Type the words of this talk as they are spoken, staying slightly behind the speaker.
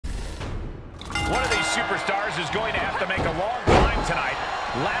superstars is going to have to make a long climb tonight.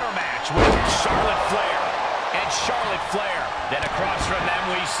 Ladder match with Charlotte Flair and Charlotte Flair. Then across from them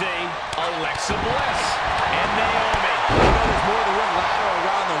we see Alexa Bliss and Naomi. You know there's more than one ladder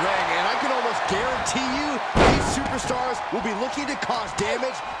around the ring, and I can almost guarantee you these superstars will be looking to cause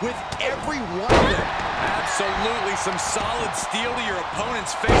damage with every one of them. Absolutely. Some solid steel to your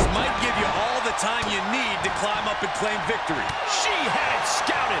opponent's face might give you all the time you need to climb up and claim victory. She had it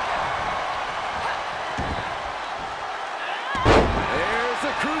scouted. There's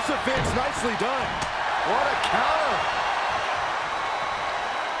a crucifix. Nicely done. What a counter.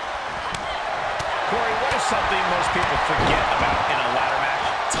 Corey, what is something most people forget about in a ladder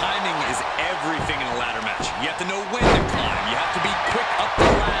match? Timing is everything in a ladder match. You have to know when to climb. You have to be quick up the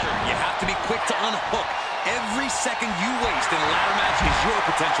ladder. You have to be quick to unhook. Every second you waste in a ladder match is your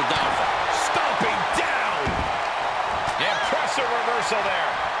potential downfall. Stomping down. Impressive reversal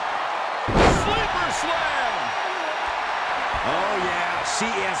there. Sleeper slam. Oh, yeah. She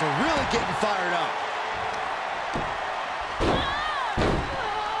is really getting fired up.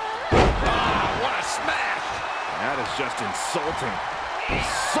 What a smash. That is just insulting.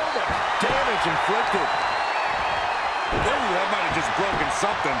 So much damage inflicted. Ooh, that might have just broken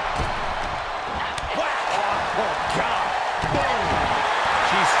something. What? Oh, God. Boom.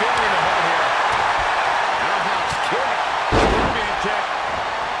 She's feeling the hole here. Roundhouse kick. Scorpion kick.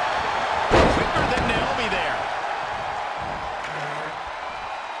 Quicker than Naomi there.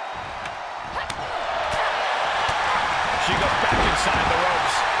 She goes back inside the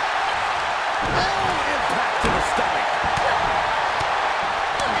ropes. Oh, impact to the stomach.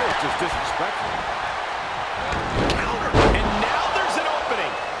 Oh, it's just disrespectful. Counter. And now there's an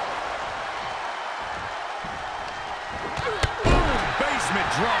opening. Boom, basement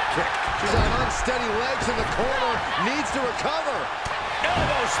drop kick. She's on unsteady legs in the corner. Needs to recover.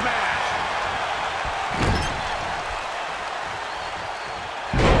 Elbow smash.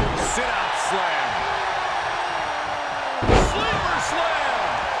 Sit-out slam. Sleeper slam.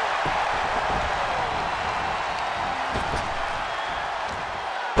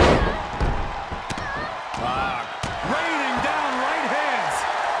 Raining down right hands.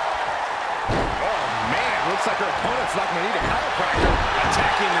 Oh, man. Looks like her opponent's not going to need a chiropractor.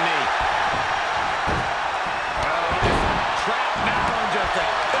 Attacking the knee. Trapped now on just a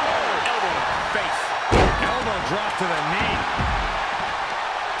Elbow to the face. elbow drop to the knee.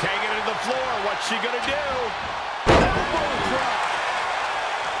 Taking it to the floor. What's she gonna do? Elbow drop.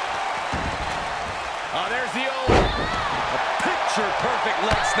 Oh, there's the old. Picture-perfect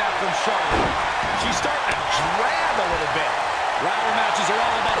leg snap from Charlotte. She's starting to drag a little bit. Ladder matches are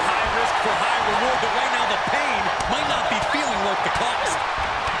all about high risk for high reward, but right now the pain might not be feeling worth the cost.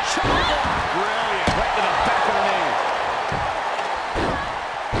 Brilliant. Right to the back of the knee.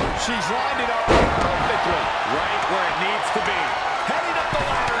 She's lined it up perfectly. Right where it needs to be. Heading up the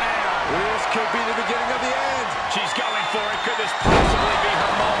ladder now. This could be the beginning of the end. She's going for it. Could this possibly be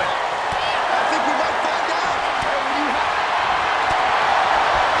her moment? I think we might find out.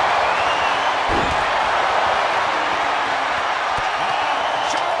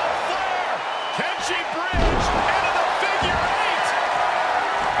 Charlotte Flair. Can she bridge into the figure eight?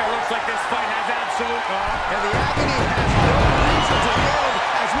 It looks like this fight has absolute... And the agony has no reason to end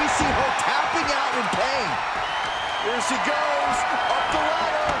as we see her tapping out in pain. Here she goes, up the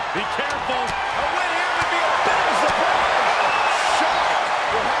ladder. Be careful. A win here would be a bit of a surprise. Charlotte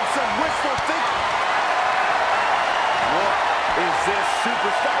will have some wishful thinking. What is this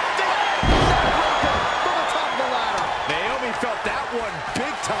superstar doing? From the top of the ladder. Naomi felt that one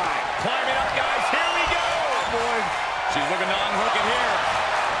big time. Climbing up, guys. Here we go. Boy, She's looking to unhook it here.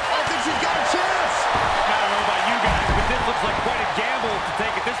 I think she's got a chance. I don't know about you guys, but this looks like quite a gamble to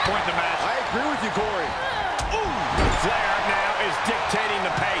take at this point in the match. I agree with you, Corey. Ooh. Flair now is dictating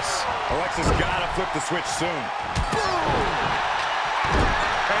the pace. Alexa's got to flip the switch soon. Boom!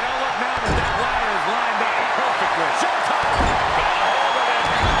 Hey, don't look now that that ladder is lined up perfectly. Showtime. Got a hold of it.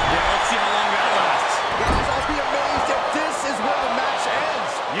 Yeah, let's see how long that lasts. Guys, I'll be amazed if this is where the match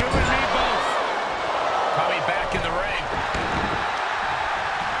ends. You and me both. Coming back in the ring.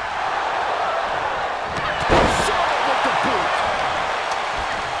 Charlotte with the boot.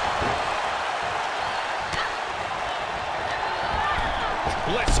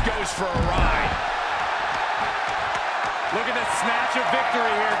 Bliss goes for a ride. Look at the snatch of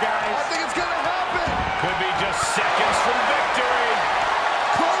victory here, guys. I think it's going to happen. Could be just seconds from victory.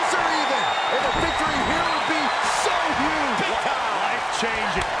 Closer even. And the victory here would be so huge. Big time.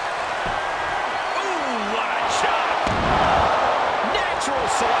 Life-changing. Ooh, what a chop. Natural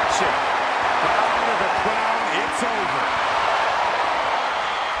selection. Down to the crown, it's over.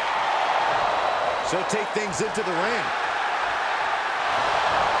 She'll take things into the ring.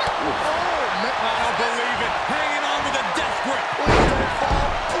 I don't believe it. Hanging on with a death grip. Please don't fall.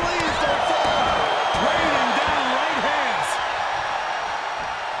 Please don't fall. Raining down right hands.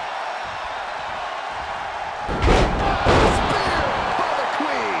 Spear by the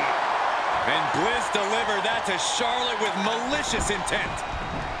Queen. And Bliss delivered that to Charlotte with malicious intent.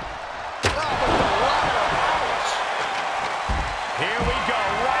 Here we go,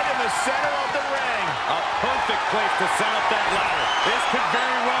 right in the center of the ring. A perfect place to set up that ladder. This could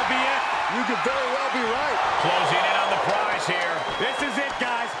very well be it. You could very well be right. Closing in on the prize here. This is it,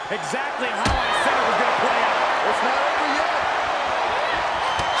 guys. Exactly how I said it was going to play out. It's not over yet.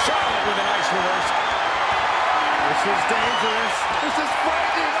 Charlotte with a nice reverse. This is dangerous. This is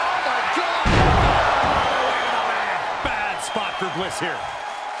frightening. Oh, my God. Bad spot for Bliss here.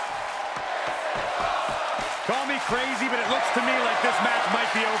 Call me crazy, but it looks to me like this match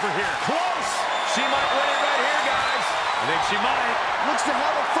might be over here. Close. She might win it right here, guys. I think she might. Looks to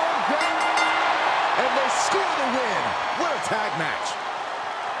have a firm grip. And they score the win. What a tag match.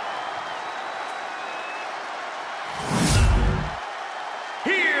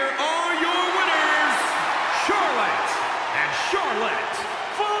 Here are your winners, Charlotte and Charlotte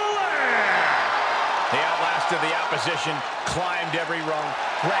Falire. They outlasted the opposition, climbed every rung,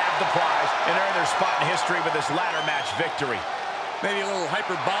 grabbed the prize, and earned their spot in history with this ladder match victory. Maybe a little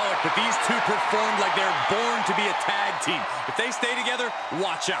hyperbolic, but these two performed like they're born to be a tag team. If they stay together,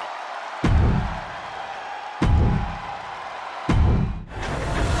 watch out.